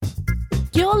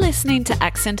listening to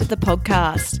Accent of the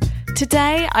Podcast.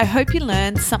 Today, I hope you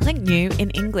learned something new in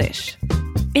English.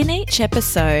 In each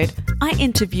episode, I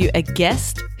interview a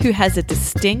guest who has a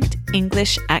distinct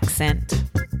English accent.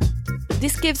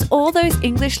 This gives all those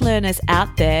English learners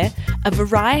out there a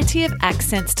variety of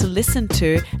accents to listen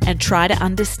to and try to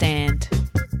understand.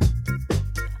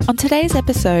 On today's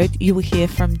episode, you will hear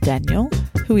from Daniel,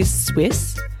 who is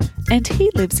Swiss, and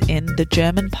he lives in the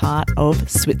German part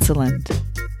of Switzerland.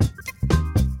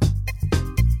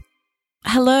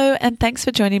 Hello, and thanks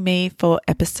for joining me for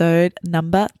episode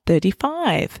number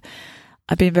 35.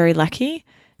 I've been very lucky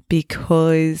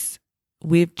because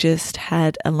we've just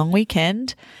had a long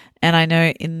weekend, and I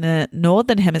know in the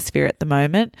Northern Hemisphere at the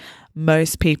moment,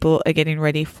 most people are getting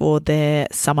ready for their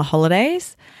summer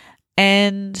holidays,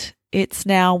 and it's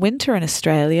now winter in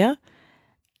Australia.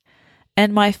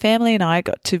 And my family and I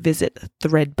got to visit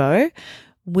Thredbo,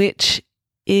 which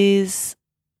is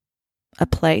a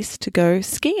place to go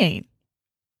skiing.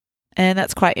 And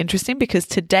that's quite interesting because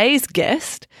today's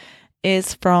guest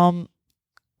is from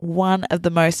one of the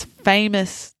most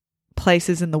famous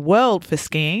places in the world for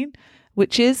skiing,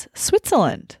 which is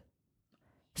Switzerland.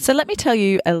 So let me tell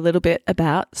you a little bit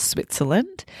about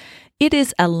Switzerland. It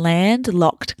is a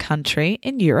landlocked country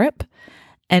in Europe,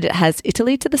 and it has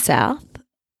Italy to the south.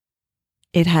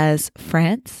 It has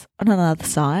France on another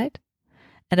side,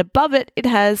 and above it, it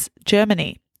has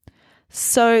Germany.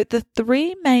 So the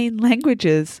three main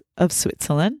languages of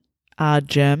Switzerland are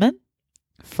German,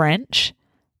 French,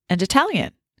 and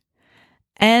Italian.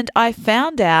 And I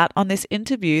found out on this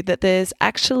interview that there's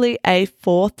actually a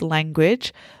fourth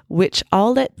language, which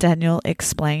I'll let Daniel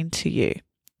explain to you.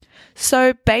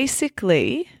 So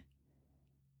basically,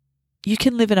 you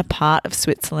can live in a part of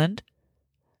Switzerland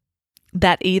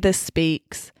that either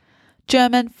speaks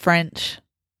German, French,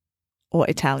 or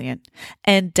Italian.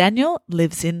 And Daniel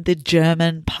lives in the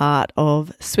German part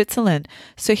of Switzerland.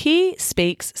 So he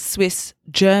speaks Swiss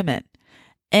German.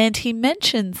 And he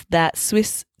mentions that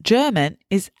Swiss German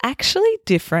is actually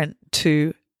different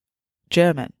to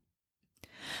German.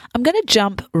 I'm going to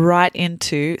jump right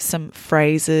into some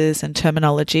phrases and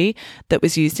terminology that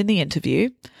was used in the interview.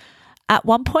 At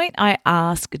one point, I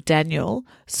asked Daniel,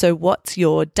 so what's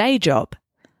your day job?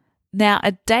 Now,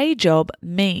 a day job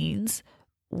means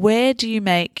where do you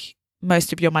make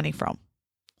most of your money from?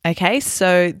 Okay,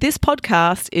 so this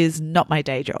podcast is not my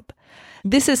day job.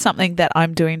 This is something that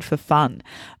I'm doing for fun.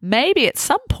 Maybe at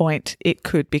some point it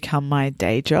could become my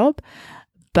day job,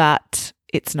 but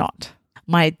it's not.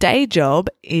 My day job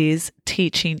is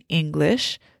teaching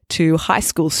English to high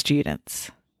school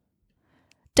students.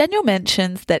 Daniel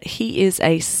mentions that he is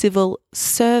a civil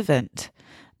servant.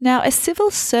 Now, a civil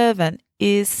servant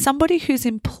is somebody who's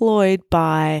employed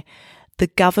by the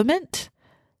government.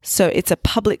 So it's a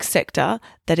public sector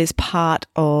that is part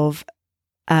of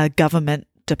a government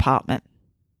department.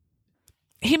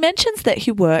 He mentions that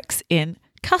he works in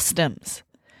customs.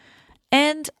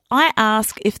 And I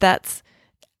ask if that's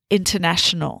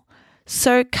international.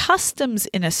 So customs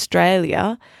in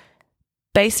Australia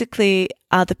basically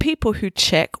are the people who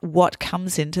check what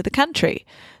comes into the country.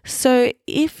 So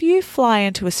if you fly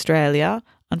into Australia,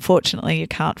 unfortunately, you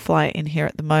can't fly in here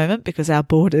at the moment because our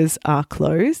borders are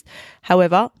closed.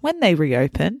 However, when they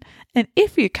reopen, and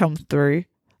if you come through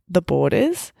the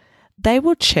borders, they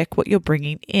will check what you're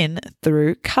bringing in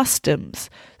through customs.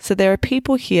 So there are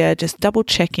people here just double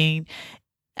checking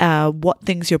what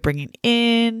things you're bringing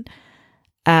in.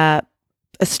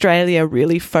 Australia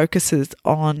really focuses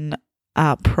on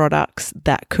products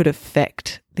that could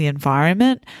affect the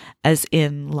environment, as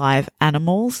in live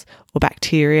animals or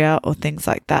bacteria or things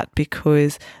like that,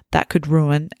 because that could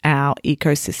ruin our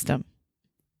ecosystem.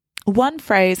 One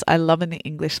phrase I love in the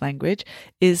English language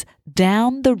is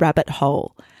down the rabbit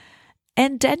hole.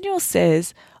 And Daniel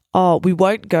says, we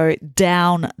won't go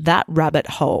down that rabbit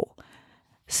hole.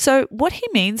 So what he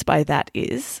means by that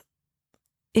is,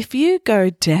 if you go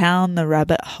down the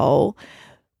rabbit hole,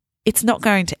 it's not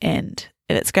going to end.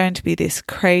 And it's going to be this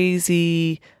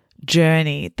crazy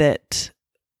journey that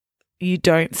you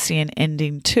don't see an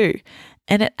ending to.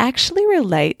 And it actually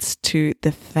relates to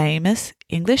the famous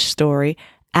English story,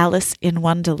 Alice in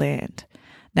Wonderland.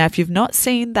 Now, if you've not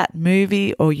seen that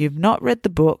movie or you've not read the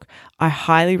book, I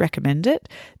highly recommend it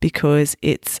because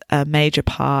it's a major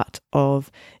part of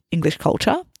English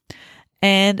culture.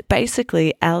 And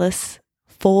basically, Alice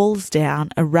falls down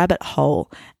a rabbit hole,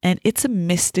 and it's a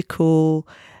mystical,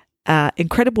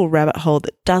 incredible rabbit hole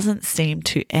that doesn't seem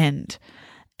to end.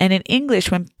 And in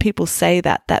English, when people say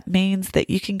that, that means that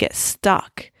you can get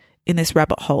stuck in this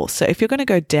rabbit hole. So if you're going to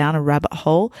go down a rabbit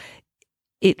hole,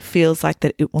 it feels like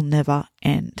that it will never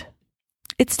end.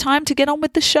 It's time to get on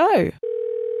with the show.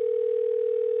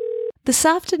 This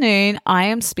afternoon, I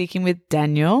am speaking with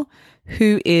Daniel,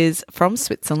 who is from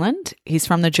Switzerland. He's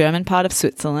from the German part of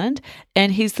Switzerland,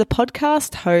 and he's the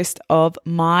podcast host of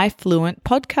My Fluent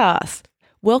Podcast.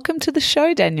 Welcome to the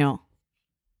show, Daniel.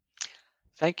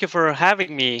 Thank you for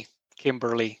having me,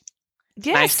 Kimberly. It's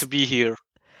nice to be here.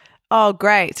 Oh,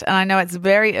 great. And I know it's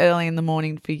very early in the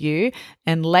morning for you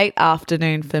and late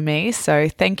afternoon for me. So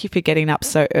thank you for getting up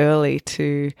so early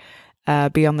to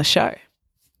be on the show.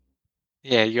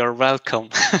 Yeah, you're welcome.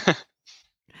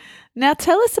 Now,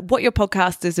 tell us what your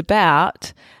podcast is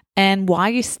about and why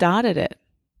you started it.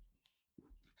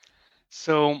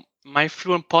 So, My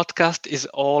Fluent Podcast is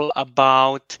all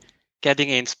about getting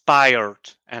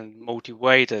inspired and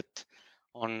motivated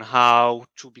on how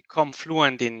to become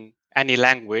fluent in any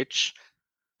language.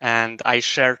 And I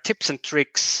share tips and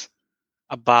tricks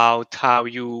about how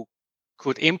you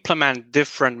could implement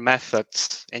different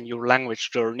methods in your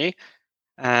language journey.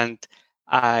 And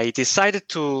I decided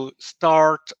to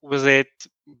start with it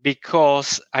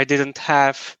because I didn't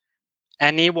have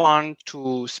anyone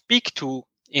to speak to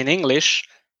in English.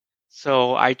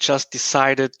 So I just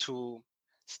decided to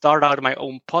start out my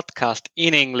own podcast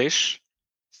in English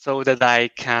so that I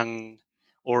can,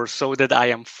 or so that I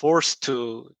am forced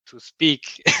to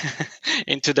speak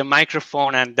into the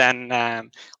microphone. And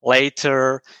then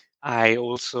later, I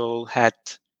also had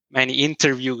many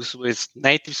interviews with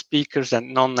native speakers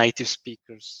and non-native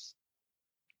speakers.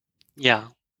 Yeah.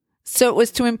 So it was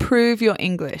to improve your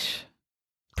English,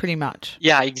 pretty much.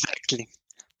 Yeah, exactly.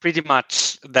 Pretty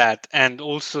much that. And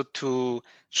also to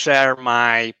share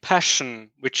my passion,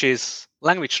 which is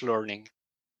language learning.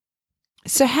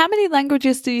 So how many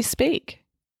languages do you speak?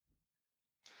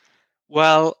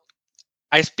 Well,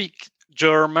 I speak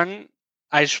German.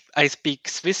 I speak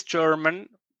Swiss German,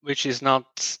 which is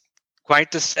not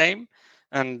quite the same.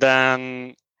 And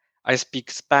then I speak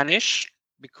Spanish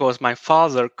because my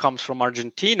father comes from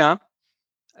Argentina.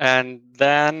 And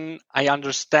then I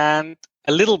understand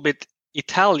a little bit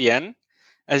Italian,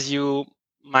 as you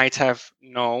might have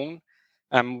known.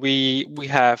 We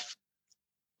have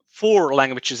 4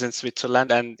 languages in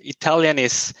Switzerland, and Italian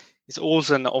is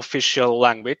also an official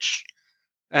language.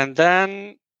 And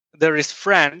then there is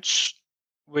French,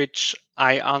 which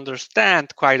I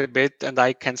understand quite a bit, and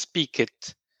I can speak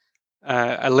it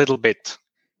a little bit.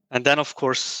 And then, of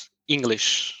course,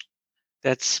 English.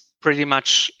 That's pretty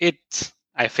much it,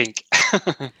 I think.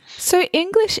 So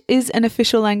English is an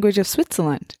official language of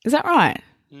Switzerland. Is that right?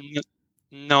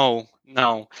 No.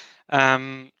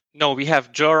 No, we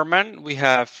have German, we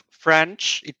have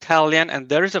French, Italian, and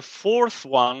there is a 4th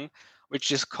one,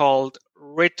 which is called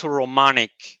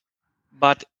Rhetoromanic.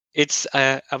 But it's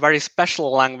a very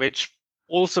special language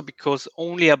also because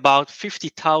only about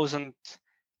 50,000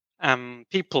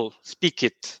 people speak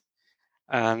it.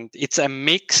 And it's a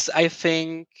mix, I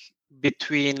think,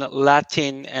 between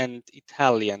Latin and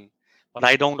Italian, but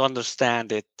I don't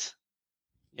understand it.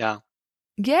 Yeah.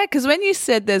 Yeah, because when you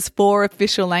said there's 4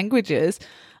 official languages,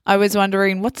 I was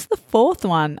wondering, what's the 4th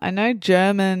one? I know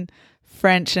German,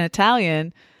 French, and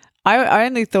Italian. I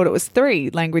only thought it was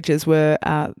 3 languages were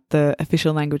the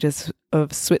official languages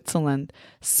of Switzerland.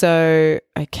 So,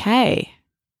 okay,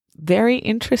 very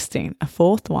interesting. A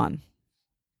 4th one.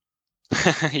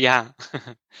 Yeah.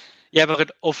 Yeah,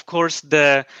 but of course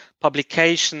the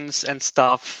publications and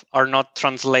stuff are not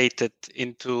translated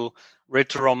into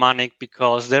Rhetoromanic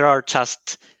because there are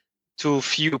just too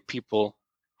few people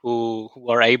who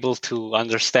are able to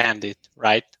understand it,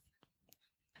 right?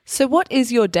 So what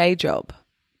is your day job?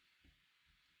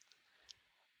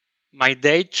 My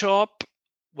day job,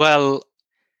 well,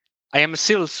 I am a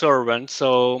civil servant,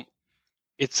 so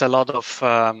it's a lot of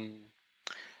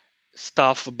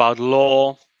stuff about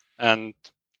law and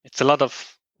it's a lot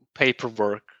of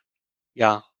paperwork.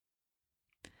 Yeah.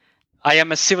 I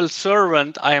am a civil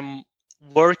servant. I am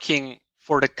working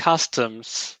for the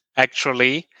customs,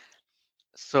 actually.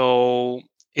 So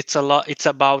it's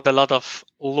about a lot of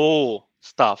law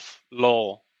stuff,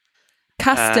 law.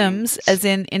 Customs, as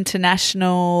in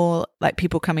international, like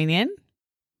people coming in?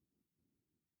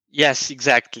 Yes,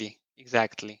 exactly.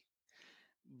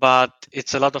 But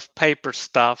it's a lot of paper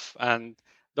stuff, and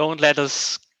don't let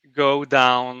us go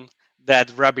down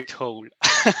that rabbit hole.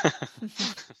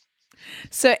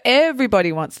 So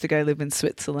everybody wants to go live in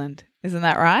Switzerland, isn't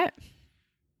that right?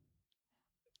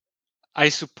 I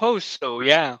suppose so,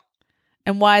 yeah.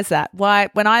 And why is that? Why,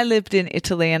 when I lived in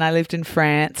Italy and I lived in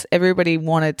France, everybody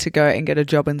wanted to go and get a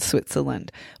job in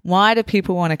Switzerland. Why do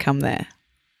people want to come there?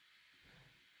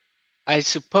 I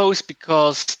suppose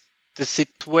because the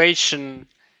situation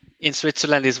in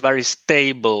Switzerland is very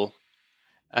stable.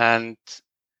 and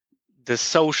the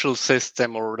social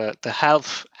system or the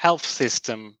health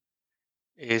system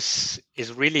is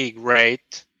really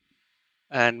great.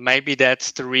 And maybe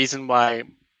that's the reason why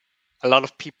a lot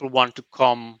of people want to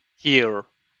come here.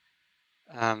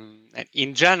 And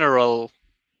in general,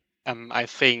 I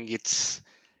think it's,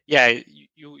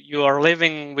 you are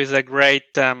living with a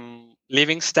great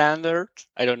living standard.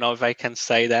 I don't know if I can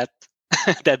say that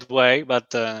that way,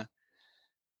 but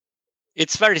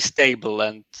it's very stable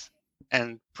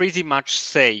and pretty much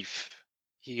safe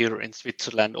here in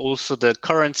Switzerland. Also, the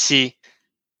currency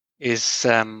is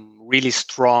really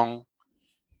strong,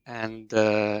 and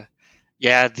the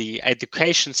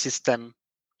education system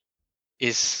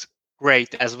is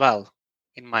great as well,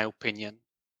 in my opinion.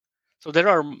 So there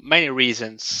are many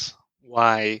reasons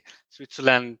why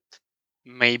Switzerland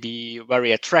may be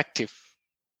very attractive.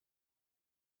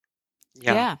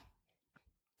 Yeah.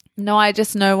 No, I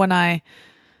just know when I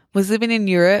was living in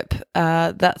Europe,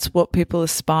 that's what people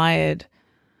aspired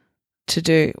to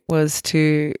do, was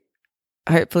to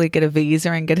hopefully get a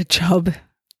visa and get a job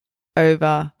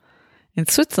over in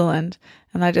Switzerland.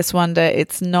 And I just wonder,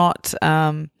 it's not,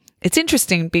 it's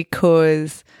interesting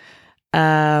because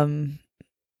obviously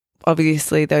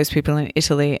those people in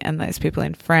Italy and those people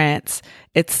in France,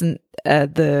 it's the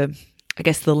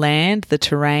land, the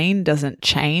terrain doesn't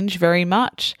change very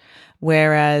much,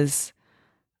 whereas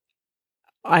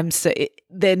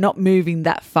they're not moving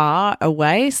that far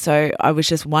away. So I was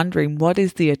just wondering, what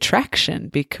is the attraction?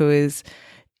 Because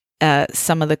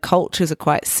some of the cultures are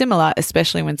quite similar,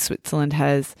 especially when Switzerland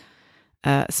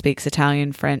speaks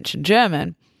Italian, French, and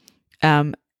German.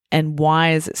 And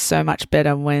why is it so much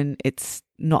better when it's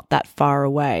not that far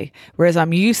away? Whereas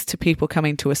I'm used to people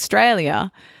coming to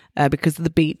Australia because of the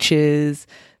beaches,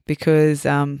 because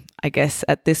I guess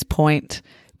at this point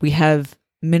we have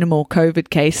minimal COVID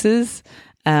cases.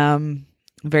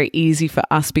 Very easy for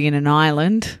us being an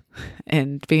island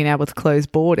and being able to close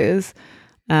borders.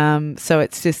 So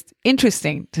it's just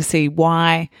interesting to see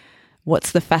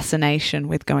what's the fascination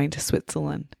with going to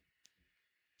Switzerland?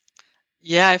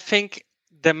 Yeah, I think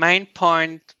the main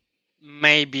point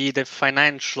may be the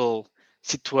financial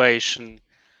situation,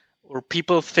 where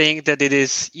people think that it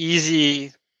is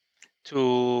easy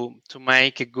to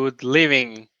make a good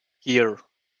living here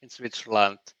in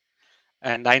Switzerland.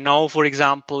 And I know, for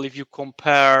example, if you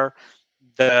compare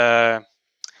the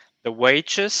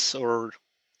wages or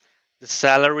the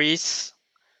salaries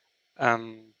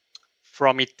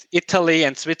from Italy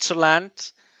and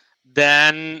Switzerland,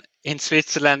 then in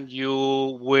Switzerland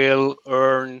you will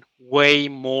earn way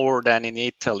more than in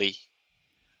Italy.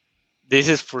 This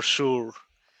is for sure.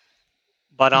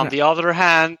 But on the other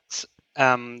hand,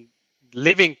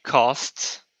 living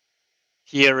costs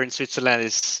here in Switzerland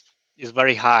is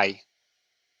very high.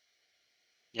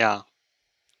 Yeah.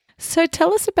 So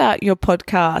tell us about your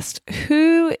podcast.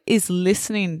 Who is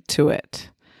listening to it?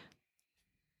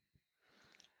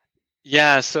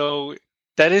 Yeah, so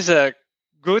that is a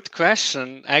good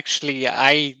question. Actually,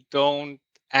 I don't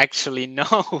actually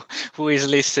know who is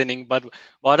listening, but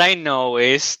what I know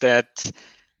is that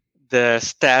the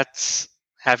stats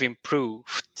have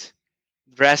improved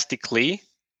drastically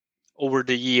over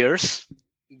the years,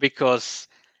 because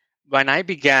when I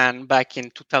began back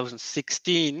in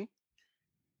 2016,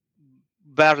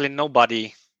 barely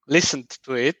nobody listened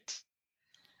to it.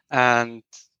 And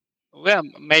well,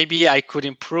 maybe I could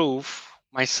improve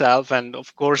myself. And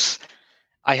of course,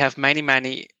 I have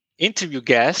many interview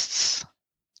guests,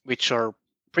 which are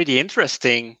pretty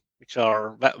interesting, which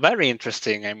are very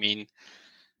interesting, I mean.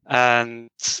 And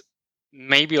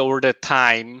maybe over the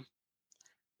time,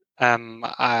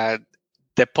 the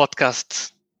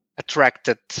podcast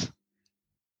attracted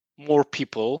more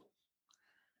people.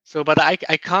 So, but I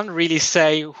can't really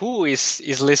say who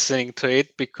is listening to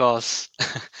it, because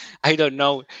I don't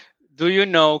know. Do you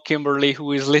know, Kimberly,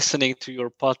 who is listening to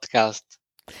your podcast?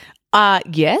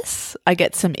 Yes, I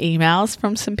get some emails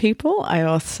from some people. I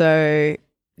also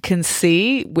can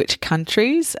see which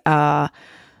countries are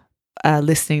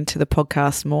listening to the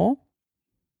podcast more.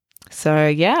 So,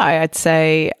 yeah, I'd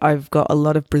say I've got a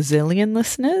lot of Brazilian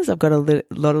listeners. I've got a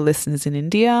lot of listeners in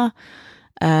India.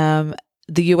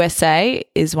 The USA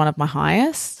is one of my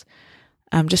highest.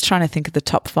 I'm just trying to think of the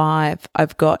top 5.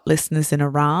 I've got listeners in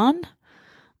Iran.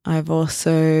 I've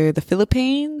also the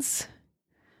Philippines.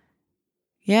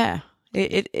 Yeah,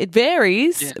 it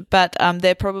varies, but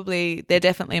they're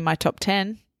definitely in my top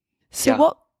 10.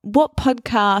 So what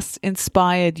podcasts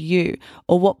inspired you,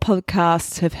 or what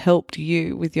podcasts have helped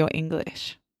you with your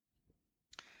English?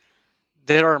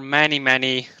 There are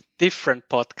many different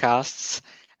podcasts,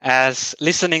 as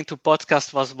listening to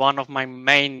podcasts was one of my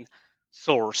main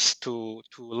source to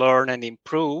learn and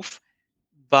improve.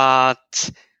 But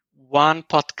one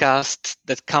podcast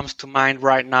that comes to mind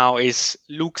right now is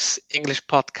Luke's English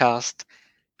podcast,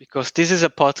 because this is a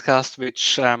podcast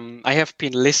which I have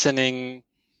been listening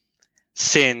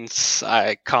since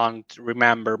I can't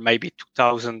remember, maybe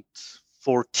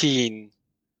 2014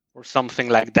 or something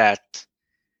like that.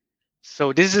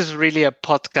 So this is really a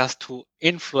podcast who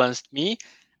influenced me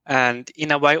and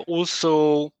in a way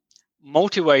also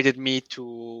motivated me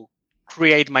to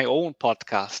create my own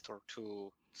podcast or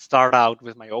to start out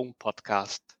with my own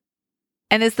podcast.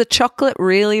 And is the chocolate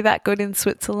really that good in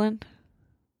Switzerland?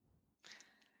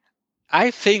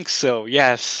 I think so,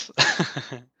 yes.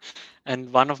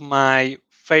 And one of my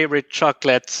favorite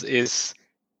chocolates is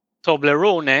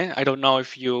Toblerone. I don't know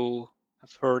if you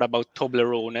have heard about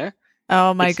Toblerone.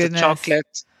 Oh my It's goodness. the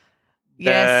chocolate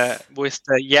Yes. with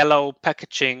the yellow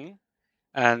packaging,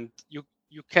 and you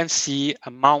can see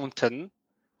a mountain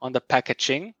on the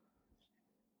packaging.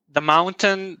 The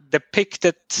mountain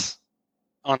depicted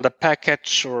on the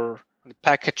package or the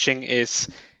packaging is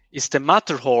the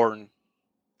Matterhorn,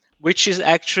 which is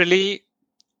actually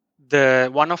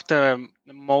one of the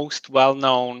most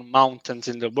well-known mountains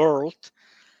in the world,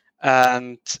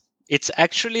 and it's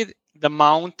actually the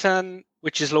mountain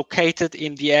which is located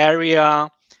in the area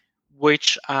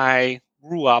which I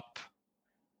grew up.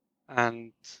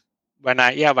 And when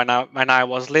I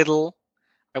was little,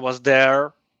 I was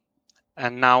there,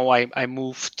 and now I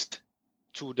moved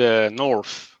to the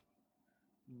north.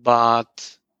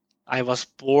 But I was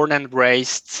born and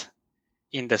raised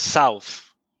in the south,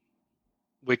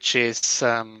 which is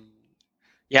near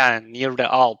the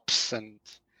Alps, and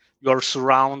you're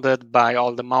surrounded by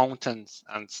all the mountains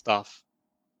and stuff.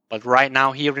 But right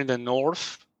now here in the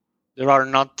north, there are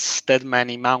not that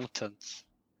many mountains.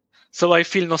 So I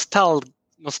feel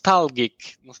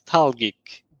nostalgic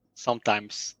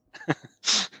sometimes.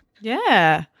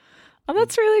 Yeah. Oh,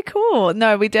 that's really cool.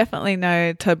 No, we definitely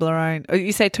know Toblerone. Oh,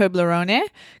 you say Toblerone?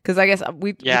 Because I guess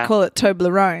we call it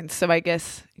Toblerone. So I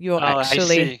guess you're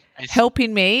actually I see.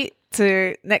 helping me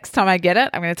to, next time I get it,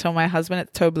 I'm going to tell my husband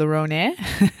it's Toblerone.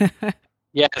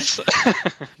 Yes.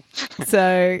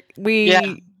 So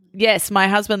yes, my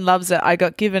husband loves it. I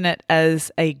got given it as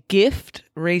a gift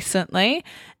recently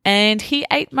and he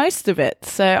ate most of it.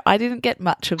 So I didn't get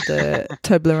much of the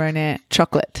Toblerone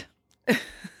chocolate.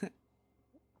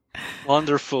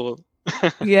 Wonderful.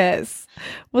 Yes.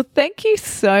 Well, thank you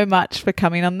so much for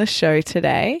coming on the show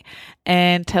today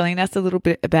and telling us a little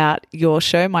bit about your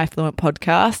show, My Fluent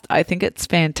Podcast. I think it's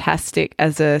fantastic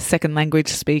as a second language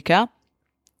speaker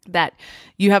that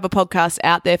you have a podcast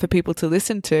out there for people to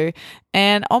listen to.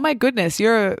 And oh my goodness,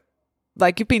 you've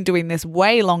been doing this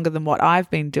way longer than what I've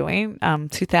been doing,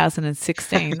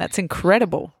 2016. That's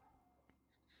incredible.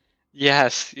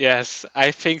 Yes.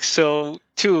 I think so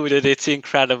too, that it's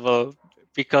incredible,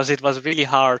 because it was really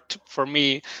hard for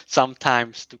me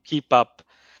sometimes to keep up.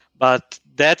 But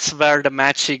that's where the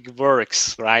magic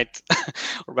works, right?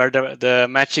 Where the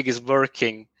magic is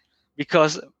working.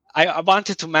 Because I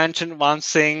wanted to mention one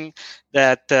thing,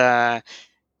 that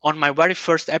on my very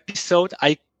first episode,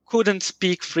 I couldn't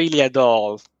speak freely at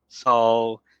all.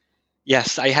 So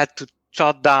yes, I had to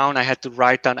jot down, I had to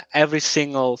write down every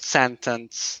single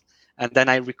sentence, and then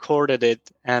I recorded it.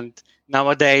 And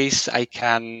nowadays I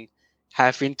can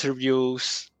have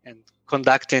interviews and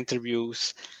conduct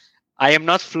interviews. I am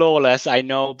not flawless, I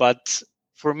know, but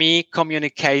for me,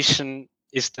 communication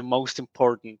is the most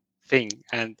important thing.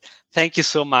 And thank you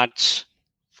so much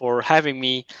for having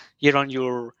me here on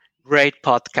your great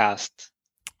podcast.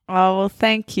 Oh, well,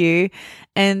 thank you.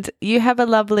 And you have a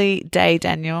lovely day,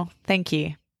 Daniel. Thank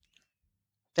you.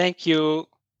 Thank you.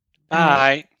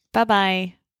 Bye.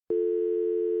 Bye-bye.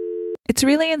 It's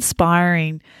really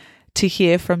inspiring to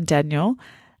hear from Daniel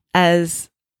as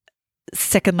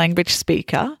second language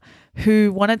speaker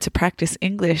who wanted to practice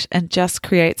English and just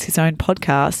creates his own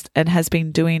podcast and has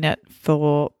been doing it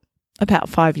for about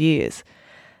 5 years.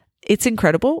 It's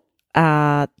incredible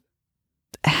how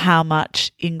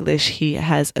much English he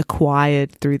has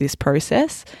acquired through this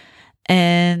process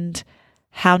and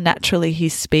how naturally he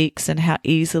speaks and how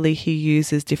easily he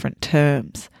uses different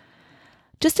terms.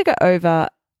 Just to go over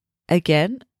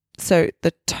again, so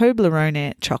the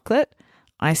Toblerone chocolate,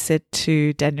 I said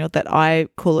to Daniel that I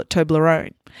call it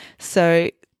Toblerone. So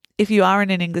if you are in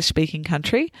an English-speaking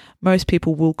country, most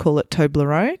people will call it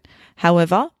Toblerone.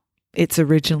 However, it's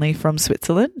originally from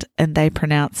Switzerland and they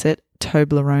pronounce it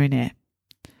Toblerone.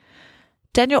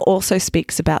 Daniel also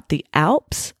speaks about the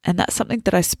Alps, and that's something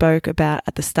that I spoke about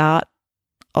at the start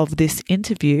of this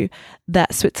interview,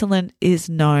 that Switzerland is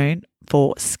known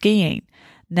for skiing.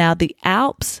 Now, the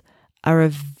Alps are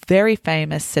a very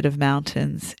famous set of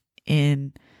mountains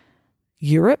in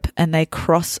Europe, and they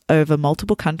cross over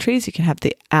multiple countries. You can have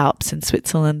the Alps in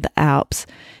Switzerland, the Alps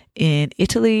in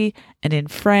Italy and in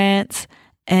France,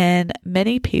 and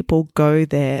many people go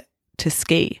there to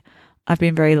ski. I've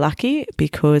been very lucky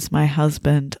because my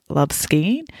husband loves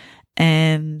skiing,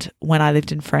 and when I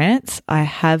lived in France, I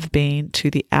have been to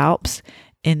the Alps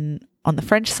on the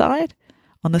French side,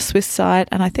 on the Swiss side,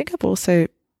 and I think I've also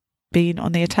been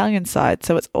on the Italian side.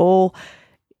 So it's all,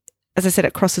 as I said,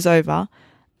 it crosses over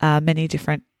many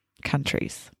different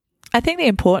countries. I think the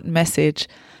important message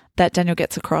that Daniel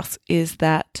gets across is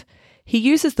that he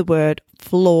uses the word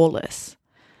flawless.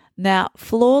 Now,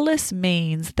 flawless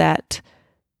means that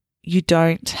you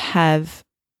don't have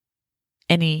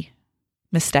any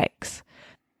mistakes.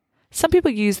 Some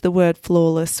people use the word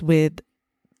flawless with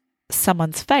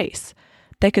someone's face.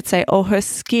 They could say, oh, her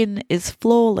skin is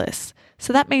flawless.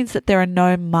 So that means that there are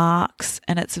no marks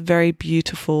and it's very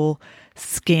beautiful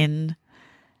skin.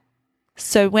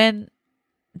 So when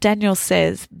Daniel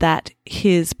says that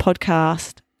his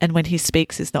podcast and when he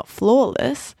speaks is not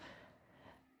flawless,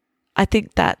 I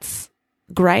think that's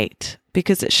great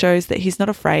because it shows that he's not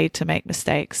afraid to make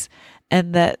mistakes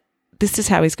and that this is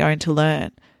how he's going to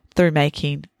learn, through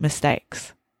making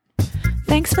mistakes.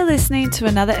 Thanks for listening to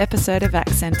another episode of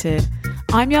Accented.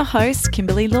 I'm your host,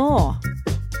 Kimberly Law.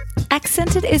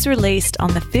 Accented is released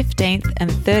on the 15th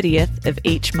and 30th of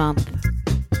each month.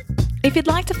 If you'd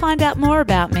like to find out more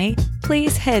about me,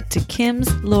 please head to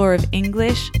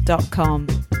kimslawoфenglish.com.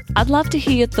 I'd love to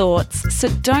hear your thoughts, so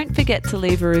don't forget to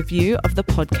leave a review of the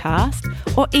podcast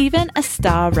or even a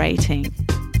star rating.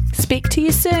 Speak to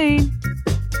you soon.